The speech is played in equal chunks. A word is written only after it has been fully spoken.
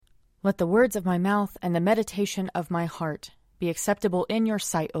Let the words of my mouth and the meditation of my heart be acceptable in your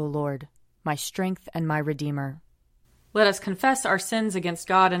sight, O Lord, my strength and my Redeemer. Let us confess our sins against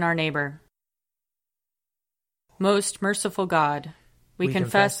God and our neighbor. Most merciful God, we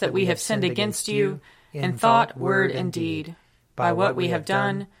confess that we have sinned against you in thought, word, and deed, by what we have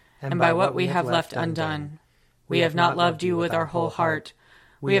done and by what we have left undone. We have not loved you with our whole heart.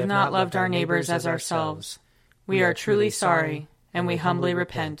 We have not loved our neighbors as ourselves. We are truly sorry, and we humbly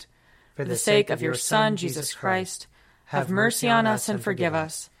repent. For the sake of your Son, Jesus Christ, have mercy on us and forgive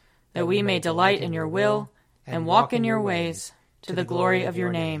us, that we may delight in your will and walk in your ways, to the glory of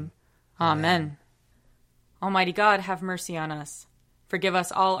your name. Amen. Almighty God, have mercy on us. Forgive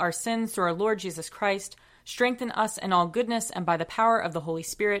us all our sins through our Lord Jesus Christ. Strengthen us in all goodness, and by the power of the Holy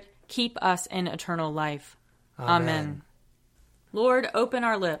Spirit, keep us in eternal life. Amen. Lord, open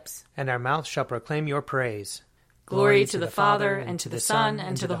our lips, and our mouth shall proclaim your praise. Glory to the Father, and to the Son,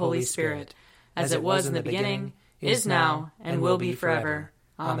 and to the Holy Spirit, as it was in the beginning, is now, and will be forever.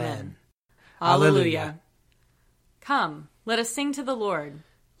 Amen. Alleluia. Come, let us sing to the Lord.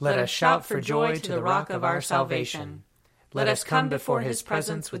 Let us shout for joy to the rock of our salvation. Let us come before his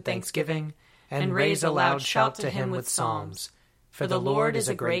presence with thanksgiving, and raise a loud shout to him with psalms. For the Lord is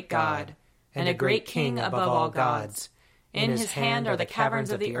a great God, and a great King above all gods. In his hand are the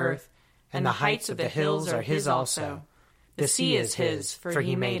caverns of the earth, and the heights of the hills are his also. The sea is his, for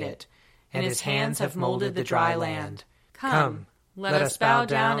he made it, and his hands have molded the dry land. Come, let us bow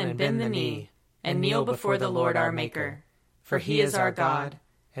down and bend the knee, and kneel before the Lord our Maker. For he is our God,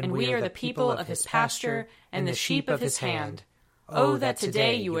 and we are the people of his pasture and the sheep of his hand. Oh, that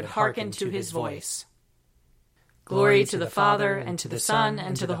today you would hearken to his voice. Glory to the Father, and to the Son,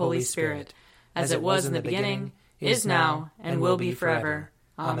 and to the Holy Spirit, as it was in the beginning, is now, and will be forever.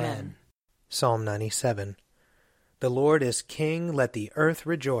 Amen. Psalm 97. The Lord is King, let the earth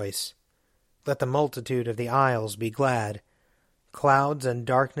rejoice. Let the multitude of the isles be glad. Clouds and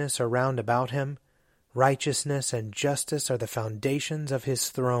darkness are round about him. Righteousness and justice are the foundations of his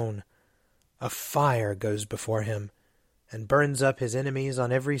throne. A fire goes before him, and burns up his enemies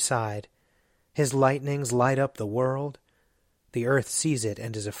on every side. His lightnings light up the world. The earth sees it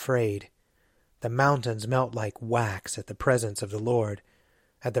and is afraid. The mountains melt like wax at the presence of the Lord,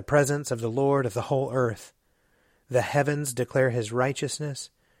 at the presence of the Lord of the whole earth. The heavens declare his righteousness,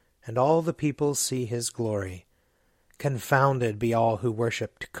 and all the peoples see his glory. Confounded be all who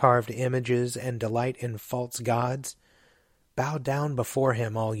worship carved images and delight in false gods. Bow down before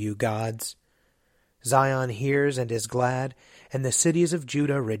him, all you gods. Zion hears and is glad, and the cities of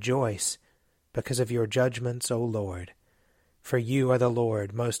Judah rejoice, because of your judgments, O Lord. For you are the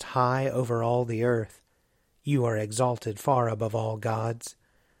Lord, most high over all the earth. You are exalted far above all gods.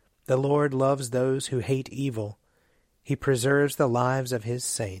 The Lord loves those who hate evil. He preserves the lives of his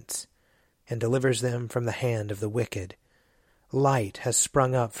saints, and delivers them from the hand of the wicked. Light has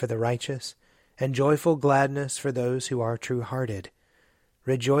sprung up for the righteous, and joyful gladness for those who are true-hearted.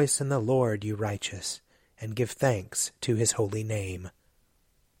 Rejoice in the Lord, you righteous, and give thanks to his holy name.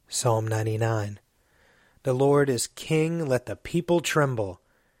 Psalm 99. The Lord is King, let the people tremble.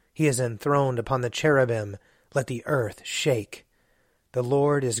 He is enthroned upon the cherubim, let the earth shake. The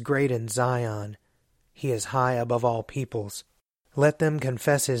Lord is great in Zion. He is high above all peoples. Let them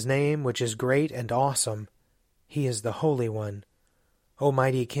confess his name, which is great and awesome. He is the Holy One. O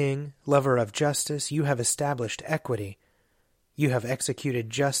mighty King, lover of justice, you have established equity. You have executed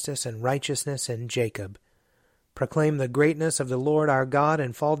justice and righteousness in Jacob. Proclaim the greatness of the Lord our God,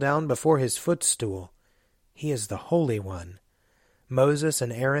 and fall down before his footstool. He is the Holy One. Moses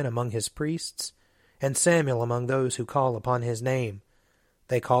and Aaron among his priests, and Samuel among those who call upon his name.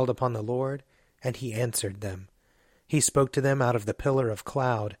 They called upon the Lord, and he answered them. He spoke to them out of the pillar of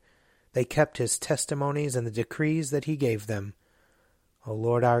cloud. They kept his testimonies and the decrees that he gave them. O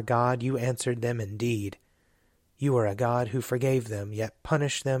Lord our God, you answered them indeed. You are a God who forgave them, yet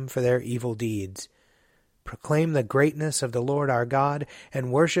punished them for their evil deeds. Proclaim the greatness of the Lord our God,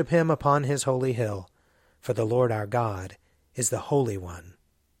 and worship him upon his holy hill. For the Lord our God is the Holy One.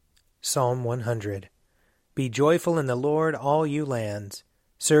 Psalm 100. Be joyful in the Lord, all you lands.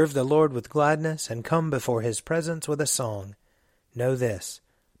 Serve the Lord with gladness, and come before his presence with a song. Know this,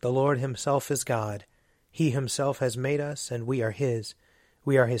 the Lord himself is God. He himself has made us, and we are his.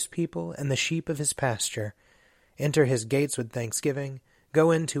 We are his people, and the sheep of his pasture. Enter his gates with thanksgiving. Go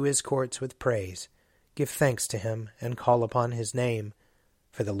into his courts with praise. Give thanks to him, and call upon his name.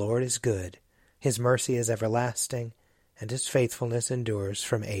 For the Lord is good. His mercy is everlasting, and his faithfulness endures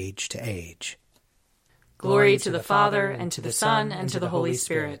from age to age. Glory to the Father, and to the Son, and to the Holy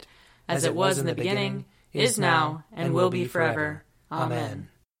Spirit, as it was in the beginning, is now, and will be forever. Amen.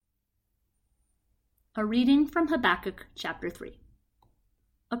 A reading from Habakkuk chapter 3.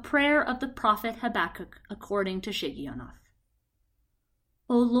 A prayer of the prophet Habakkuk according to Shigionoth.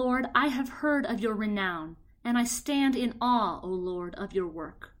 O Lord, I have heard of your renown, and I stand in awe, O Lord, of your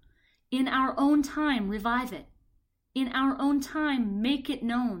work. In our own time revive it. In our own time make it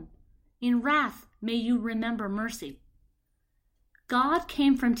known. In wrath may you remember mercy. God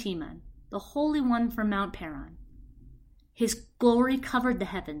came from Teman, the Holy One from Mount Paran. His glory covered the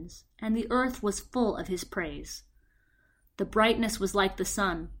heavens, and the earth was full of his praise. The brightness was like the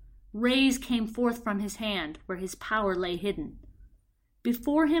sun. Rays came forth from his hand, where his power lay hidden.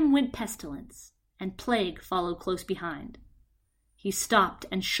 Before him went pestilence, and plague followed close behind. He stopped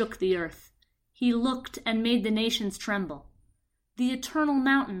and shook the earth. He looked and made the nations tremble. The eternal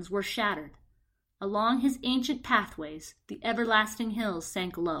mountains were shattered. Along his ancient pathways, the everlasting hills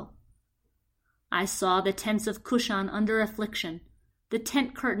sank low. I saw the tents of Cushan under affliction. The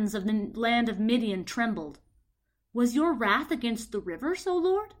tent curtains of the land of Midian trembled. Was your wrath against the rivers, O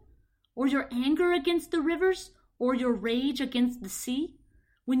Lord? Or your anger against the rivers? Or your rage against the sea?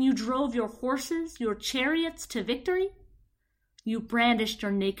 When you drove your horses, your chariots to victory? You brandished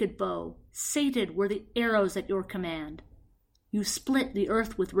your naked bow. Sated were the arrows at your command. You split the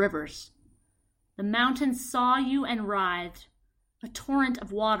earth with rivers. The mountains saw you and writhed. A torrent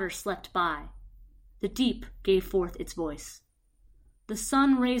of water slept by. The deep gave forth its voice. The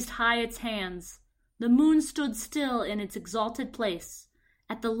sun raised high its hands. The moon stood still in its exalted place,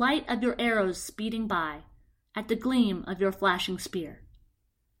 at the light of your arrows speeding by, at the gleam of your flashing spear.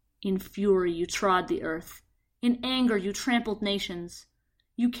 In fury you trod the earth. In anger you trampled nations.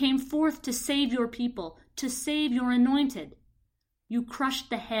 You came forth to save your people, to save your anointed. You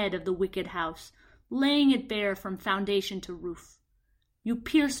crushed the head of the wicked house, laying it bare from foundation to roof. You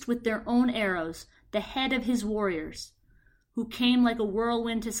pierced with their own arrows the head of his warriors, who came like a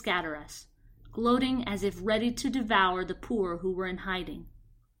whirlwind to scatter us, gloating as if ready to devour the poor who were in hiding.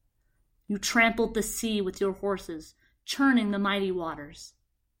 You trampled the sea with your horses, churning the mighty waters.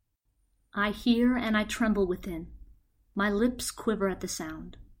 I hear and I tremble within. My lips quiver at the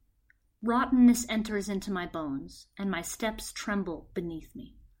sound. Rottenness enters into my bones, and my steps tremble beneath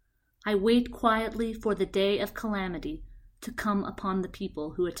me. I wait quietly for the day of calamity to come upon the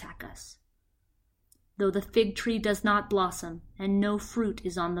people who attack us. Though the fig tree does not blossom, and no fruit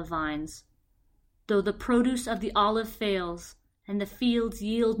is on the vines, though the produce of the olive fails, and the fields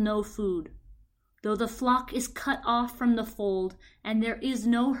yield no food, though the flock is cut off from the fold, and there is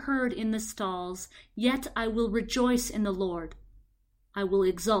no herd in the stalls, yet I will rejoice in the Lord. I will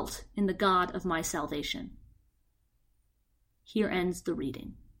exult in the God of my salvation. Here ends the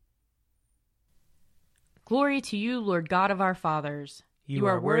reading. Glory to you, Lord God of our fathers. You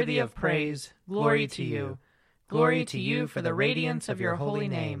are worthy of praise. Glory to you. Glory to you for the radiance of your holy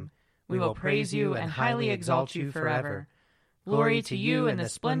name. We will praise you and highly exalt you forever. Glory to you in the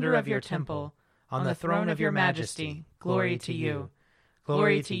splendor of your temple. On the throne of your majesty, glory to you.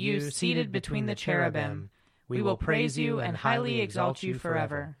 Glory to you seated between the cherubim. We will praise you and highly exalt you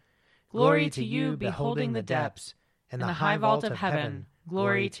forever. Glory to you beholding the depths. In the high vault of heaven,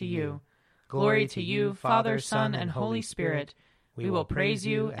 glory to you. Glory to you, Father, Son, and Holy Spirit. We will praise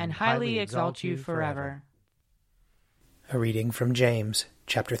you and highly exalt you forever. A reading from James,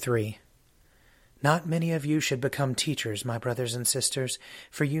 chapter 3. Not many of you should become teachers, my brothers and sisters,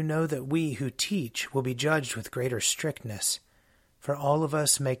 for you know that we who teach will be judged with greater strictness. For all of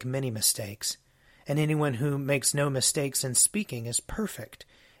us make many mistakes, and anyone who makes no mistakes in speaking is perfect,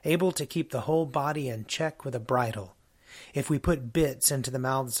 able to keep the whole body in check with a bridle. If we put bits into the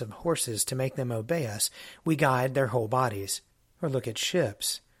mouths of horses to make them obey us, we guide their whole bodies. Or look at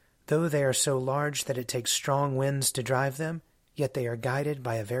ships. Though they are so large that it takes strong winds to drive them, yet they are guided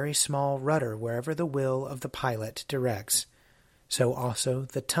by a very small rudder wherever the will of the pilot directs. So also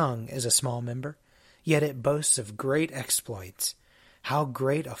the tongue is a small member, yet it boasts of great exploits. How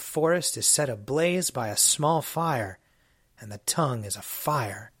great a forest is set ablaze by a small fire, and the tongue is a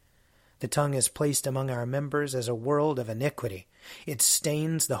fire. The tongue is placed among our members as a world of iniquity. It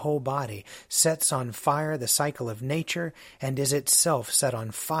stains the whole body, sets on fire the cycle of nature, and is itself set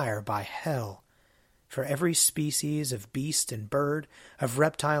on fire by hell. For every species of beast and bird, of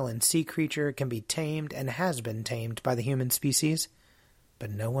reptile and sea creature can be tamed and has been tamed by the human species.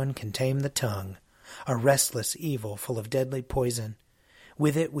 But no one can tame the tongue, a restless evil full of deadly poison.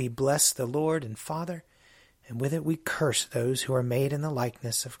 With it we bless the Lord and Father, and with it we curse those who are made in the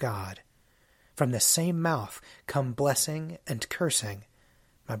likeness of God. From the same mouth come blessing and cursing.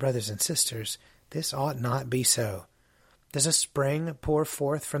 My brothers and sisters, this ought not be so. Does a spring pour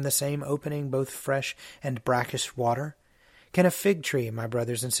forth from the same opening both fresh and brackish water? Can a fig tree, my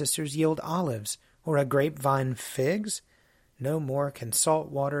brothers and sisters, yield olives, or a grapevine figs? No more can salt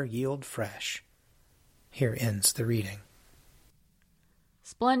water yield fresh. Here ends the reading.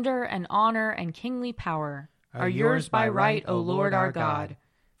 Splendor and honor and kingly power are yours by right, O Lord our God,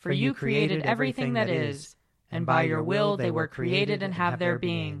 for you created everything that is, and by your will they were created and have their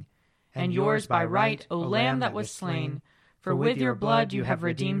being. And yours by right, O Lamb that was slain, for with your blood you have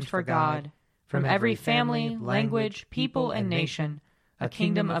redeemed for God, from every family, language, people, and nation, a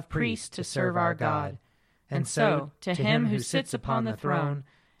kingdom of priests to serve our God. And so, to him who sits upon the throne,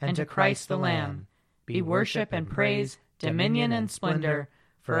 and to Christ the Lamb, be worship and praise, dominion and splendor,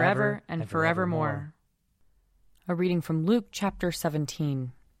 forever and forevermore. A reading from Luke chapter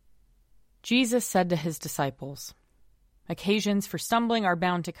 17. Jesus said to his disciples, Occasions for stumbling are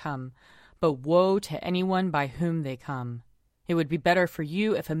bound to come, but woe to anyone by whom they come. It would be better for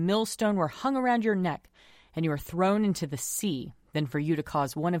you if a millstone were hung around your neck and you were thrown into the sea than for you to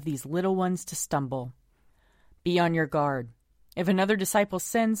cause one of these little ones to stumble. Be on your guard. If another disciple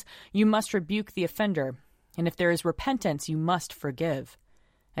sins, you must rebuke the offender, and if there is repentance, you must forgive.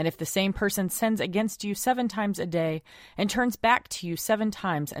 And if the same person sins against you 7 times a day and turns back to you 7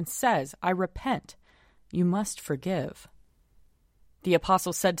 times and says, I repent, you must forgive. The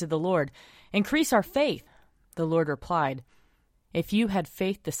apostle said to the Lord, Increase our faith. The Lord replied, If you had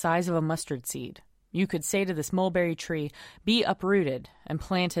faith the size of a mustard seed, you could say to this mulberry tree, Be uprooted and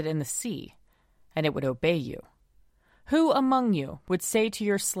planted in the sea, and it would obey you. Who among you would say to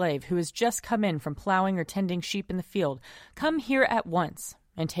your slave who has just come in from plowing or tending sheep in the field, Come here at once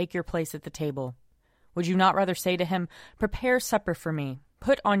and take your place at the table? Would you not rather say to him, Prepare supper for me,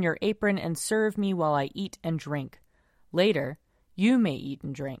 put on your apron and serve me while I eat and drink? Later, you may eat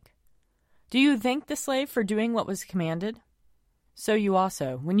and drink. Do you thank the slave for doing what was commanded? So you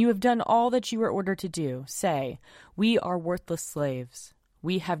also, when you have done all that you were ordered to do, say, We are worthless slaves.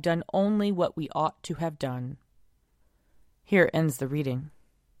 We have done only what we ought to have done. Here ends the reading.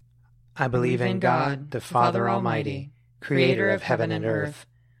 I believe in God, the Father Almighty, creator of heaven and earth.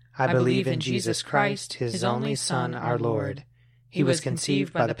 I believe in Jesus Christ, his only Son, our Lord. He was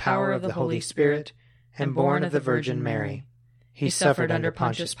conceived by the power of the Holy Spirit and born of the Virgin Mary. He suffered under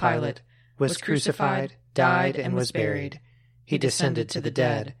Pontius Pilate, was crucified, died, and was buried. He descended to the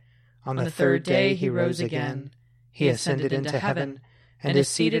dead. On the 3rd day he rose again. He ascended into heaven and is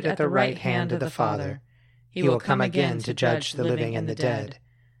seated at the right hand of the Father. He will come again to judge the living and the dead.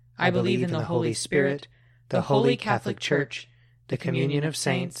 I believe in the Holy Spirit, the Holy Catholic Church, the communion of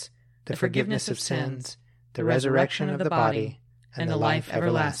saints, the forgiveness of sins, the resurrection of the body, and the life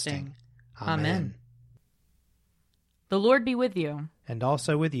everlasting. Amen. The Lord be with you. And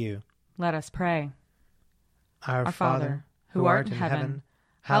also with you. Let us pray. Our Father, who art in heaven,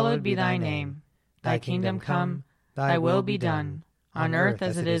 hallowed be thy name. Thy kingdom come, thy will be done, on earth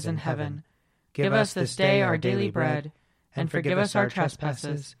as it is in heaven. Give us this day our daily bread, and forgive us our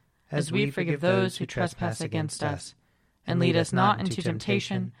trespasses, as we forgive those who trespass against us. And lead us not into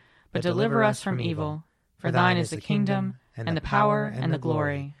temptation, but deliver us from evil. For thine is the kingdom, and the power, and the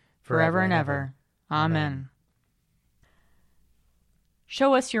glory, forever and ever. Amen.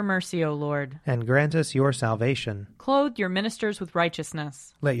 Show us your mercy, O Lord. And grant us your salvation. Clothe your ministers with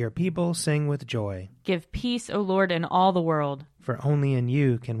righteousness. Let your people sing with joy. Give peace, O Lord, in all the world. For only in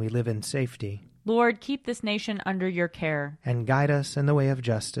you can we live in safety. Lord, keep this nation under your care. And guide us in the way of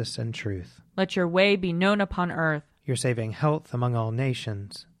justice and truth. Let your way be known upon earth. Your saving health among all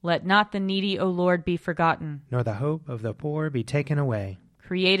nations. Let not the needy, O Lord, be forgotten. Nor the hope of the poor be taken away.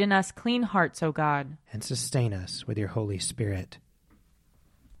 Create in us clean hearts, O God. And sustain us with your Holy Spirit.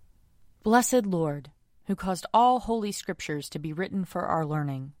 Blessed Lord, who caused all holy scriptures to be written for our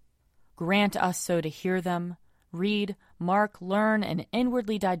learning, grant us so to hear them, read, mark, learn, and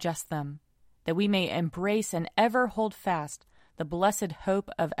inwardly digest them, that we may embrace and ever hold fast the blessed hope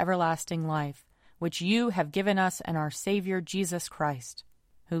of everlasting life, which you have given us and our Savior Jesus Christ,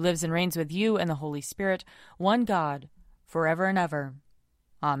 who lives and reigns with you and the Holy Spirit, one God, forever and ever.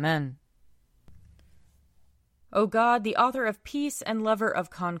 Amen. O God, the author of peace and lover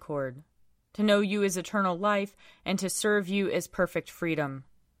of concord, to know you is eternal life, and to serve you is perfect freedom.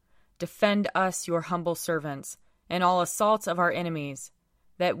 Defend us, your humble servants, in all assaults of our enemies,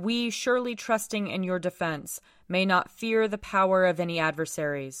 that we, surely trusting in your defense, may not fear the power of any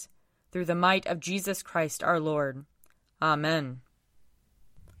adversaries, through the might of Jesus Christ our Lord. Amen.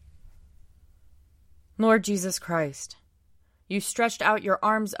 Lord Jesus Christ, you stretched out your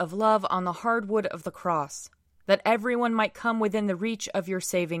arms of love on the hard wood of the cross, that everyone might come within the reach of your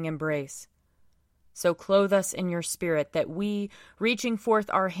saving embrace. So clothe us in your Spirit, that we, reaching forth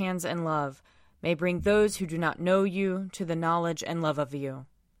our hands in love, may bring those who do not know you to the knowledge and love of you.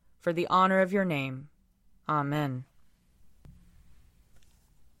 for the honor of your name. Amen.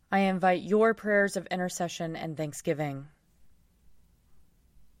 I invite your prayers of intercession and thanksgiving.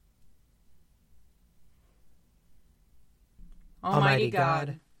 Almighty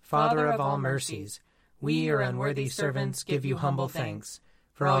God, Father of all mercies, we, your unworthy servants, give you humble thanks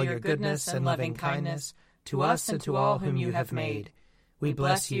for all your goodness and loving kindness to us and to all whom you have made. We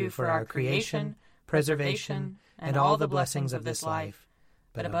bless you for our creation, preservation, and all the blessings of this life,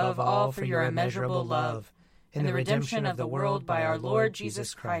 but above all for your immeasurable love in the redemption of the world by our Lord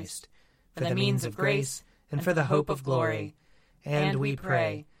Jesus Christ, for the means of grace and for the hope of glory. And we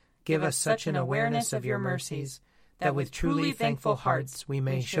pray, give us such an awareness of your mercies that with truly thankful hearts we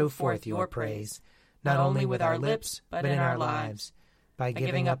may show forth your praise, not only with our lips, but in our lives, by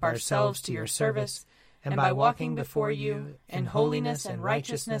giving up ourselves to your service, and by walking before you in holiness and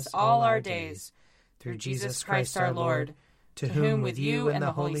righteousness all our days, through Jesus Christ our Lord, to whom with you and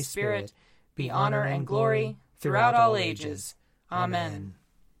the Holy Spirit be honor and glory throughout all ages. Amen.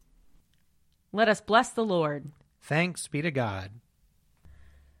 Let us bless the Lord. Thanks be to God.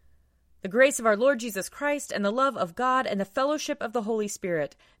 The grace of our Lord Jesus Christ and the love of God and the fellowship of the Holy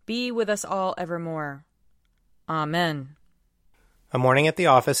Spirit be with us all evermore. Amen. A Morning at the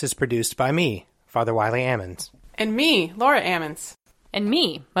Office is produced by me, Father Wiley Ammons. And me, Laura Ammons. And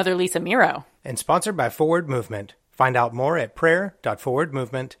me, Mother Lisa Meirow. And sponsored by Forward Movement. Find out more at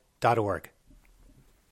prayer.forwardmovement.org.